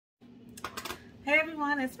Hey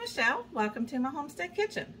everyone, it's Michelle. Welcome to my homestead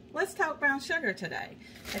kitchen. Let's talk brown sugar today.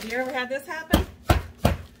 Have you ever had this happen?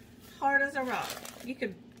 Hard as a rock. You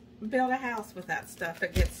could build a house with that stuff.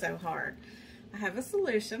 It gets so hard. I have a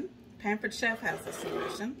solution. Pampered Chef has a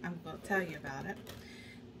solution. I'm going to tell you about it.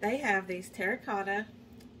 They have these terracotta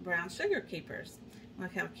brown sugar keepers.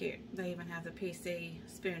 Look how cute. They even have the PC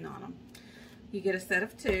spoon on them. You get a set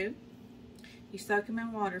of 2. You soak them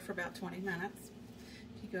in water for about 20 minutes.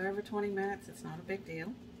 If you go over 20 minutes, it's not a big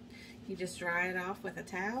deal. You just dry it off with a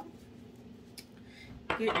towel.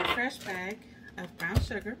 Get your fresh bag of brown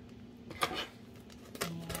sugar. And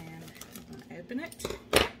I'm going to open it.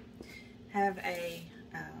 Have a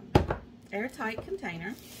airtight container.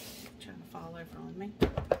 I'm trying to fall over on me.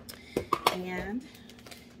 And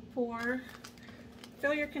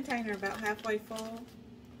fill your container about halfway full.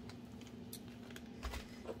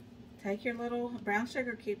 Take your little brown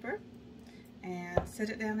sugar keeper and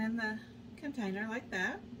sit it down in the container like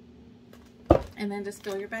that. And then just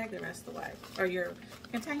fill your bag the rest of the way, or your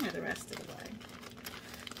container the rest of the way.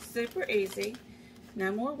 Super easy.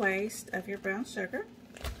 No more waste of your brown sugar.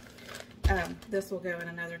 This will go in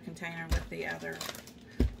another container with the other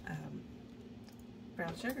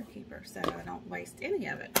brown sugar keeper, so I don't waste any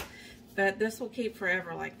of it. But this will keep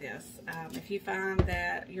forever like this. If you find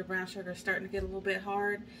that your brown sugar is starting to get a little bit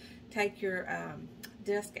hard, take your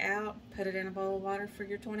disc out, put it in a bowl of water for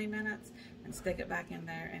your 20 minutes, and stick it back in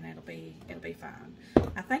there, and it'll be fine.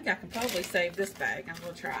 I think I can probably save this bag. I'm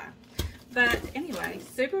gonna try. But anyway,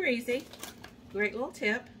 super easy. Great little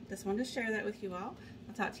tip. Just wanted to share that with you all.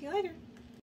 I'll talk to you later.